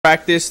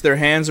practice. Their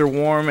hands are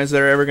warm as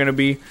they're ever going to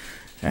be.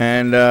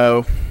 And,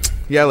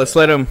 yeah, let's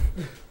let them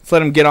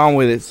get on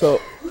with it.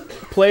 So,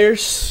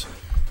 players,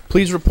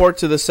 please report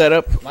to the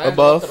setup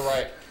above.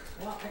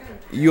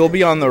 You'll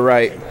be on the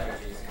right.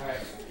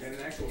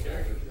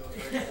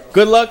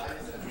 Good luck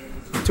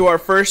to our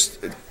first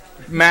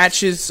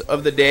matches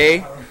of the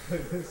day.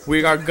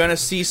 We are going to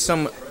see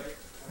some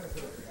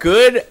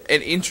good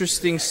and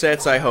interesting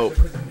sets, I hope.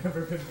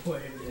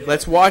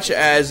 Let's watch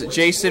as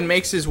Jason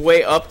makes his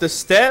way up the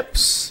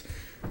steps.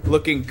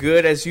 Looking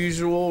good as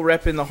usual,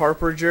 repping the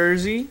Harper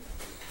jersey.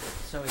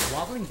 So is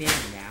wobbling banned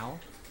now?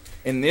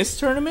 In this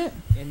tournament?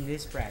 In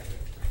this bracket.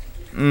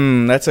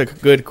 That's a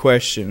good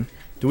question.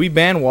 Do we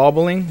ban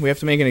wobbling? We have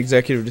to make an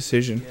executive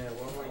decision.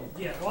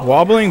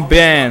 Wobbling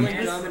banned.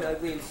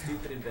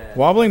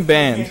 Wobbling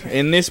banned.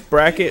 In this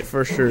bracket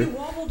for sure.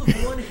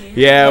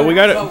 Yeah, we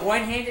got it. But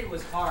one-handed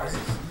was hard.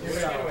 He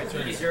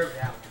deserved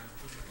that one.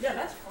 Yeah,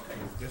 that's fine.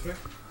 This way?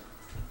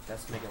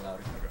 That's making it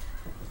louder.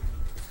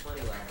 It's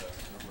plenty louder.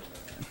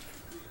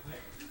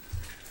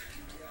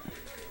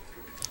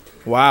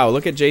 Wow,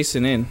 look at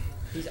Jason in.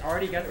 He's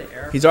already got the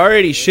air. He's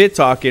already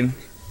shit-talking.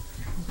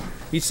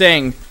 He's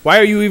saying, why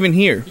are you even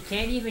here? He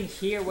can't even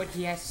hear what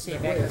he has to say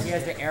back because he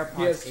has the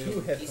AirPods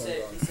in. He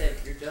said,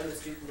 you're dumb and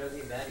stupid,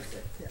 nothing bad. He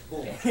said,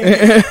 boom.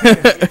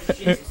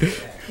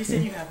 He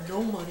said you have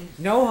no money.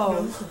 No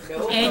hose.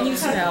 No and you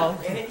smell.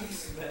 And you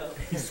smell.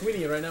 He's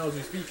tweeting it right now as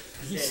we speak.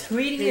 He's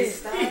tweeting His it.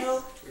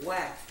 style,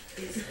 whack.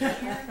 His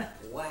hair,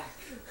 whack.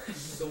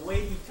 The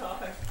way he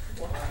talks.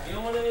 You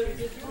don't want to get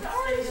Did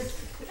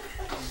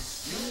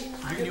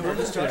you get Burns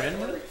into the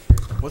random?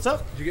 What's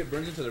up? Did you get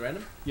Burns into the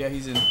random? Yeah,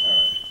 he's in.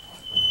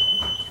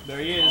 There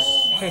he is.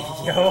 Hey,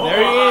 yo.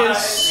 There he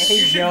is.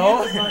 Hey,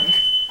 yo.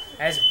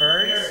 As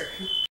birds.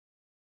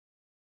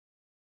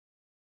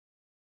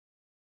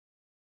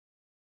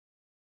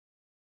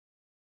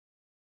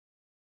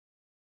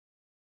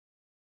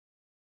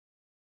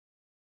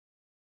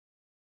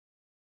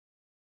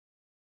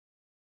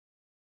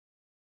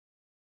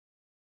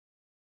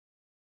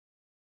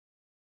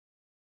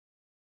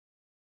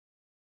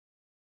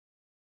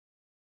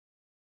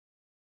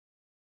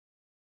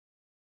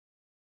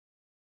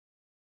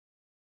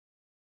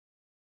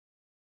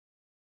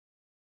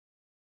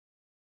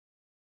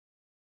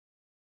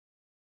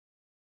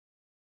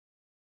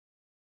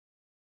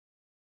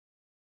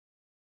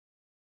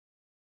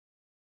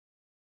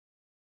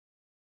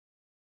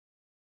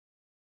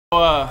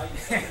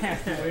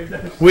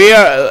 We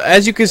are,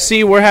 as you can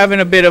see, we're having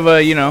a bit of a,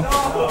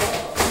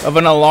 of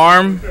an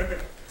alarm,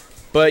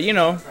 but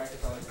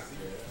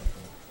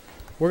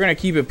we're gonna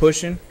keep it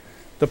pushing.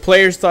 The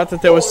players thought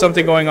that there was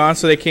something going on,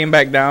 so they came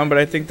back down, but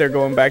I think they're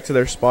going back to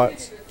their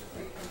spots.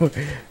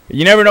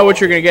 You never know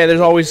what you're gonna get. There's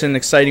always an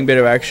exciting bit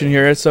of action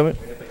here at Summit.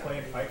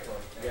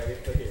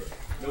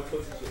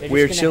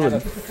 We're chilling.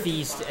 Have a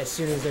feast as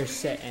soon as their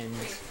set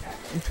ends.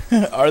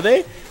 Are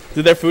they?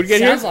 Did their food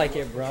get here? Sounds like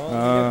it, bro.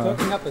 They're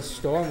cooking up a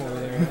storm over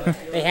there.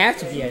 They have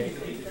to be.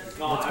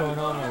 What's going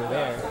on over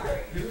there?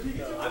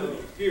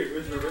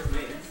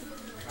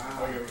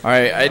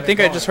 Alright, I think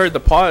I just heard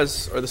the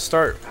pause or the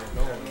start.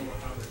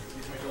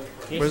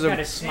 He's got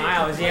a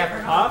smile. Does he have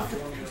a puff?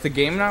 Is the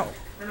game now?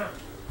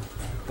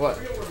 What?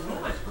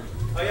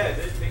 Oh yeah,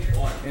 this thing's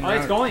one. Oh,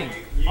 it's going.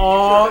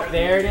 Oh,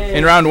 there it is.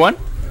 In round one?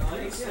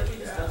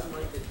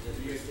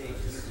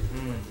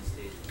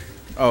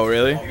 Oh,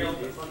 really?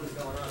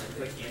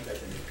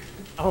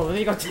 Oh, let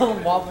me go tell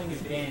him wobbling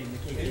is banned.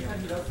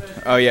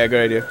 Oh yeah,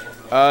 good idea.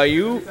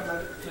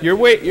 You're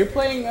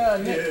playing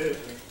Nick.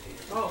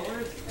 Oh,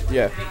 where's...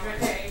 Yeah.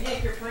 Hey,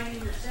 Nick, you're playing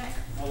in your set.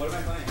 Oh, what am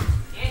I playing?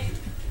 Andrew.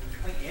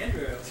 Playing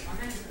Andrew.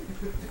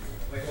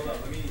 Wait, hold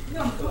up. Let me...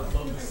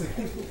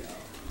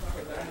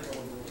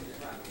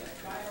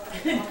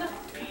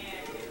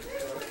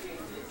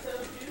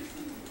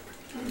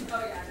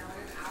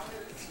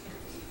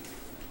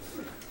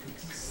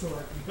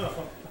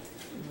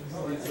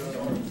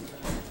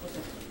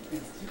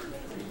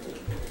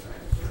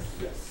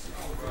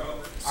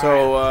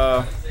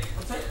 So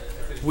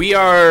we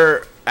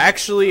are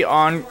actually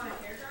on,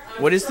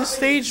 what is this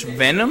stage?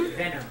 Venom?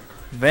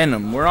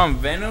 Venom. We're on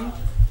Venom.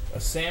 A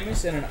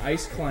Samus and an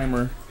ice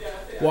climber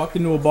walked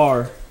into a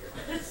bar.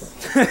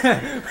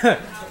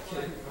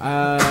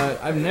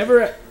 I've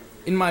never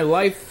in my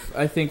life,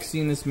 I think,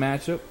 seen this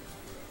matchup.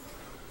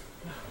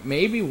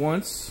 Maybe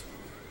once,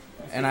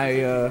 and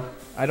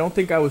I don't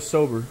think I was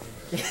sober.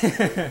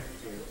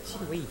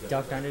 Wait,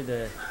 ducked under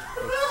the...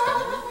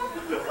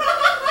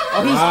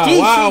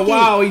 Oh,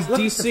 wow, he's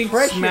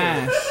desynced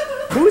Smash.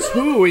 Who's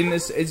who in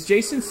this? Is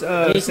Jason's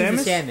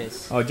Jason's Samus?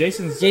 Samus. Oh,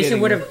 Jason's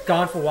Jason would have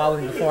gone for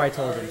wobbling before I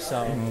told him,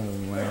 so... Oh,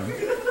 man.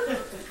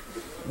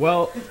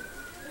 Well,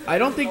 I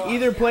don't think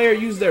either player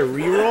used their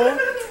reroll.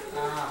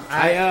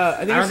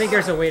 I don't think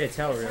there's a way to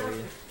tell,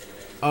 really.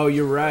 Oh,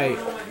 you're right.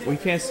 We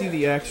can't see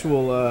the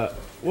actual...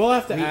 we'll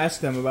have to ask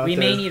them about that. We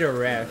may need a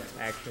ref,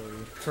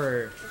 actually,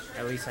 for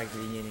at least, like, the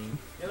beginning.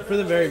 For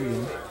the very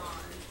beginning.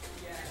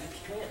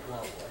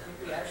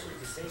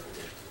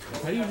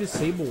 How do you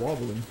disable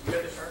wobbling?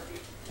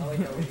 Oh wait,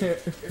 no.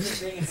 There's a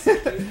thing in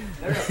Slippy.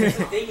 No, there's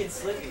a thing in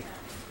Slippy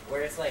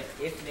where it's like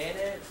if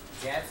Nana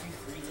jabs you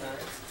 3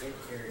 times,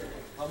 or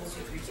pummels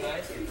you 3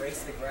 times, it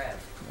breaks the grab.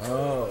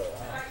 Oh,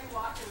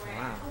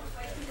 Wow.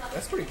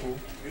 that's pretty cool.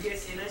 You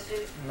guys seen that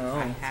shit? No.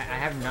 I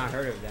have not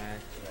heard of that.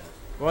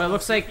 Well, it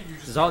looks like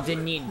Zalt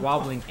didn't need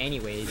wobbling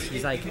anyways.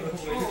 He's like,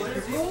 It's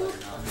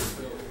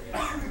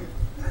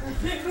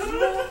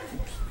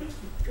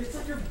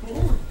like you're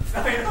bullying.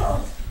 I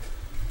know.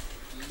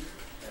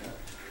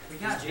 We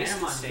got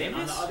Venom on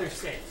the other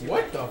six.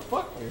 What the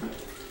fuck, dude?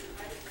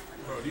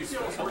 Bro, do you see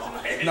how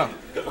unfortunate? No.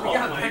 We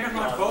got Venom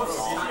on both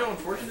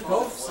sides.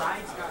 Both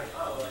sides got it.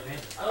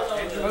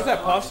 How is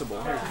that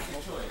possible? Here.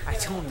 I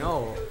don't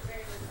know.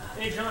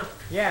 Hey, John,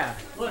 Yeah.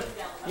 look.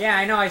 Yeah,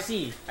 I know, I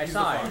see. I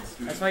saw it.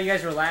 That's why you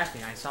guys were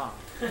laughing. I saw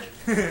it.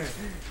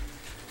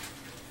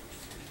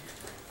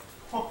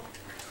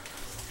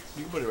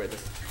 You can put it right there.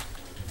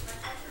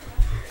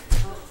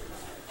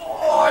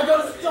 Oh, I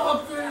gotta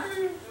stop,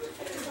 baby.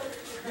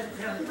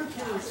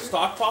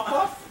 Stock pop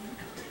off?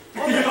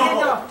 Oh, the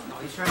handoff! No,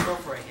 he's trying to go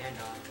for a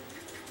handoff.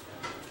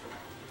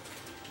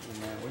 Oh,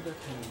 man, where'd that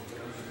pin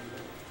go?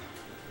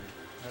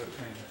 I had a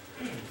pin.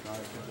 No, I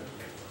put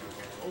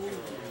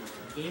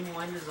that. Game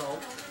 1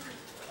 result.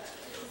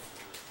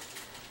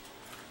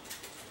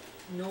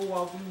 No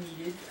wobble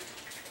needed.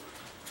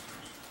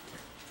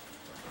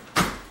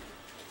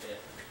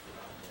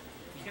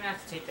 He's gonna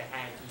have to take the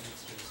hat if he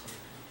needs Jason.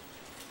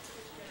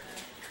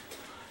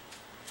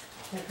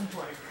 Oh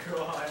my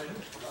god.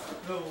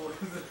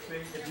 The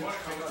thing that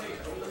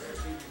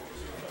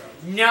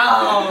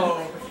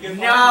No!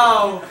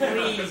 No!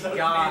 Please,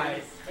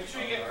 God.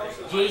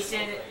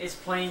 Jason is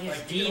playing his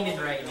demon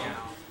right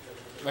now.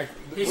 Like,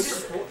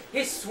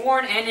 His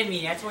sworn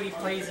enemy. That's what he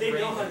plays in They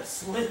know how Rainbow. to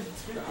slim.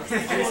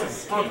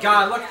 Oh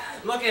God!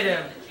 Look at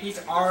him. He's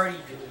already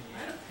doing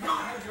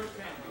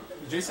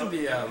it. Jason,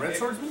 the red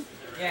swordsman?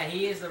 Yeah,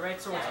 he is the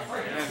red swordsman.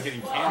 Man,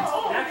 getting canned.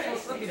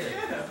 Look at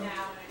him.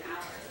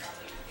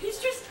 He's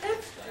just.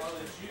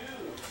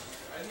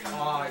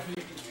 Oh, if he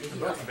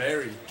That's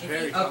very,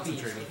 very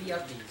concentrated. If he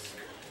up these,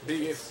 Big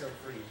he's if. so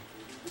free.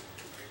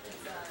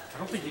 I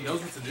don't think he knows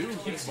what to do. He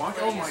keeps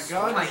walking. Oh my Oh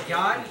god. my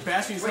God!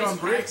 Bashing his head on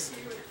bricks.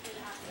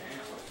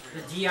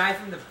 The DI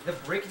from the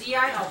brick DI.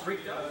 Oh, brick.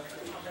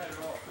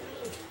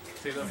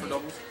 Save that for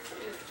doubles.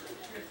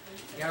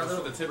 Got a Goes for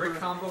little the tipper. brick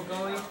combo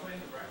going.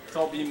 It's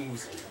all B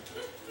moves.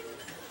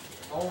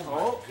 Oh my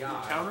Oh,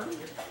 God! counter.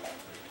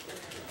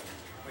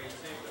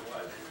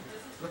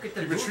 Look at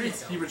the He movement,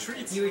 retreats. though. He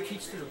retreats. He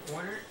retreats to the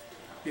corner.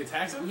 He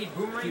attacks him. He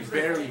boomerangs. He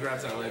barely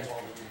grabs that ledge.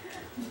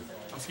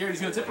 I'm scared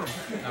he's gonna tip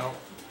him. No.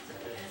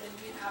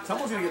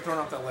 Someone's gonna get thrown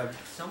off that ledge.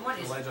 Someone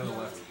The is. ledge on the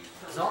left.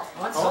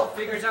 Once Oh. Zalt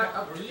figures out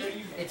up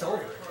B, it's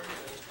over.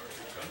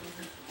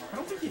 I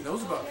don't think he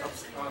knows about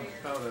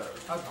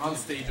on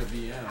stage of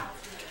the end.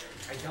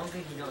 I don't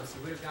think he knows. He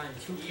would have gotten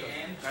 2 kills.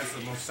 That's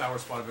the most sour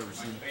spot I've ever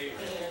seen.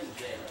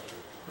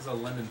 It's a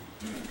lemon.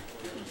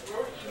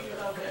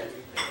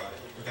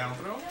 Down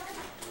throw.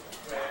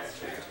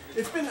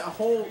 It's been a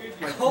whole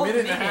like Whole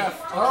minute and a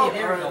half. Okay,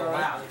 there we go. alright.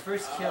 Wow, the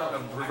first kill.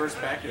 A reverse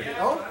back here.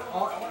 Oh,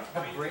 Oh,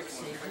 the brick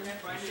saved him.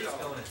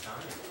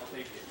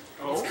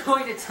 oh. It's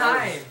going to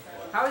time.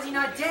 How is he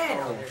not dead?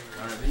 Oh.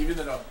 Alright, they evened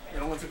it up.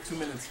 It only took 2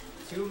 minutes.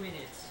 2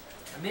 minutes.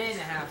 A minute and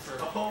a half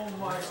for. Oh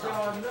my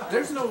god, no.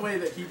 There's no way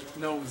that he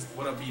knows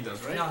what a B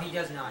does, right? No, he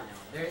does not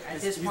know.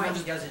 At this He's point, not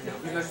he just- doesn't know.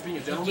 He's not just being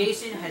a gentleman.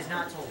 Jason has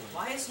not told him.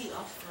 Why is he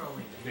up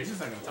throwing? Jason's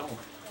not gonna tell him.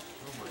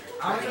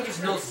 I don't think he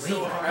just knows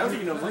Link. I don't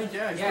think he knows Link.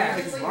 Yeah, he's Yeah. playing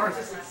like he's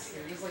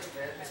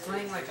Marth. He's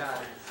playing like a.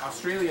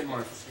 Australian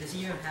Marth. Does he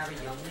even have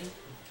a young Link?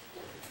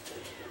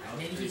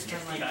 Maybe he's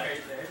playing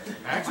like.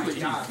 Actually,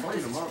 he's God, what fucking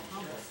is him this up.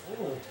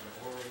 combo?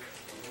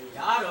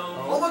 Got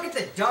him. Oh, look at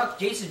the duck.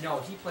 Jason, no,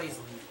 he plays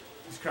Link.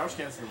 He's crouch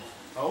canceling.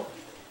 Oh,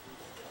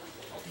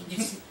 He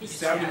just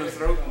stabbed him in the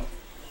throat.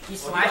 He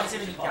slashes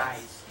him and he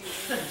dies.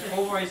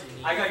 Over his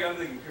knee. I got young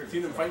than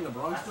Seen him fighting the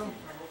Bronx though?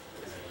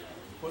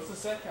 What's the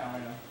set count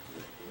right now?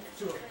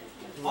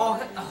 Oh,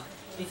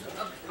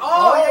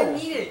 I didn't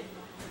need it.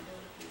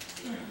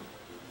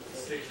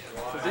 So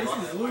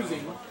Jason's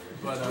losing,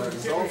 but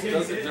Zalt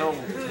doesn't know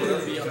what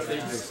to be on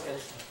stage is.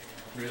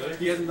 Really?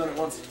 He hasn't done it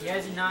once. He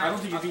has not. I don't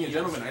think he's being a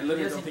gentleman. I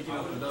literally don't think he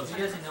knows what it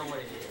He does. doesn't know what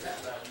it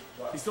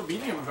is. He's still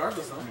beating him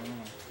regardless, though.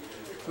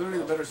 Literally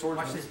the better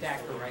swordsman. Watch this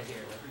back throw right here.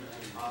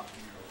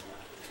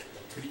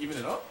 Could he even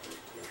it up?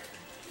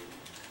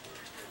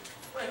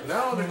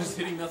 No, they're just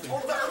hitting nothing.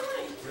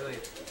 Really?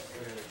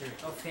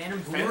 Oh, Phantom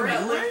Phantom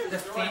Boomerang? Boomerang? The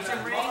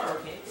Phantom Ray?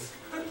 Okay.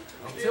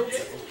 Tilt.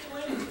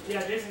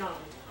 Yeah, Jason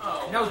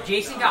got No,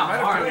 Jason got Might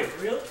have marked.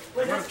 Wait, really?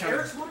 Wait, that's Might have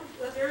Eric's one?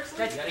 That's Eric's one?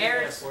 That's You gotta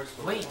Eric's get a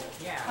force Link.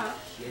 Yeah.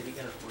 Yeah, you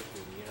gotta force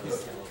me. You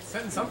know.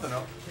 Setting something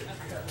up.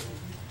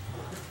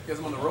 He has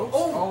him on the ropes.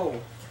 Oh.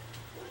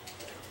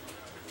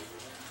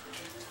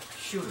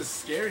 Shoot. This is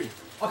scary.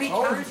 Oh, he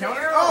Oh, counters he the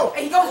countered- arrow. oh!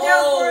 And he goes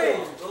down for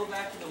it. Go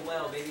back to the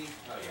well, baby.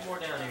 Get more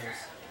down airs.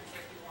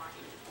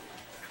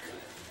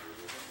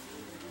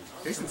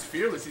 Jason's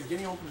fearless. He's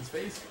getting open his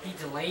face. He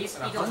delays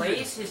At 100.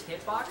 his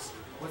hitbox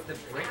with the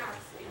brick.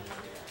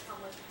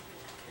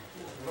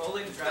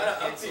 Rolling drop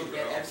cancel,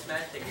 get F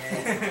smashed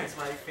again. It's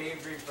my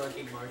favorite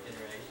fucking Mark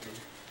interaction.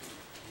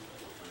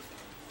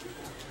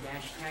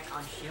 Dash attack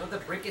on shield. The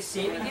brick is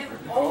saving him.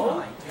 Oh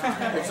my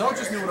god. If Zalt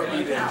just knew what a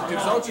beat is. If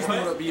Zalt just knew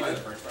what a beat is.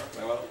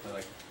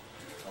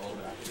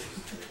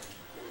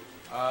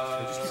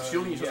 They just keep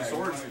shielding each other's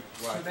swords. Too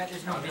bad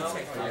there's no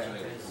mid-tech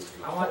because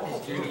I want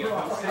this dude.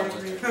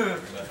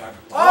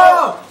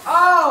 Oh!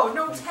 Oh!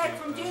 No tech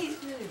from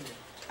Jason!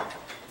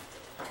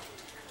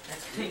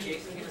 That's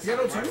Jason crazy. gets You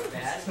got no two? bad.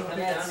 Yes, I thought I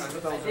that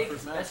was think the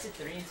it's first match. best of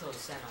 3 until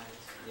semis.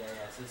 Yeah,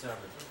 so it's over.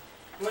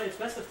 Wait, it's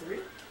best of 3?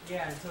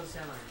 Yeah, until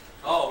semis.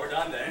 Oh, we're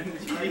done then.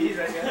 Jeez,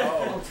 I guess.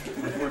 Oh,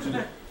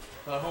 Unfortunate.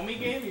 homie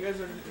game. You guys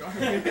are.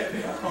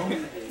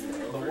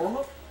 The warm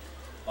up?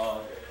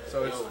 Oh,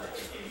 So it's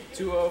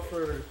 2-0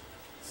 for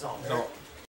Zalt. Zalt.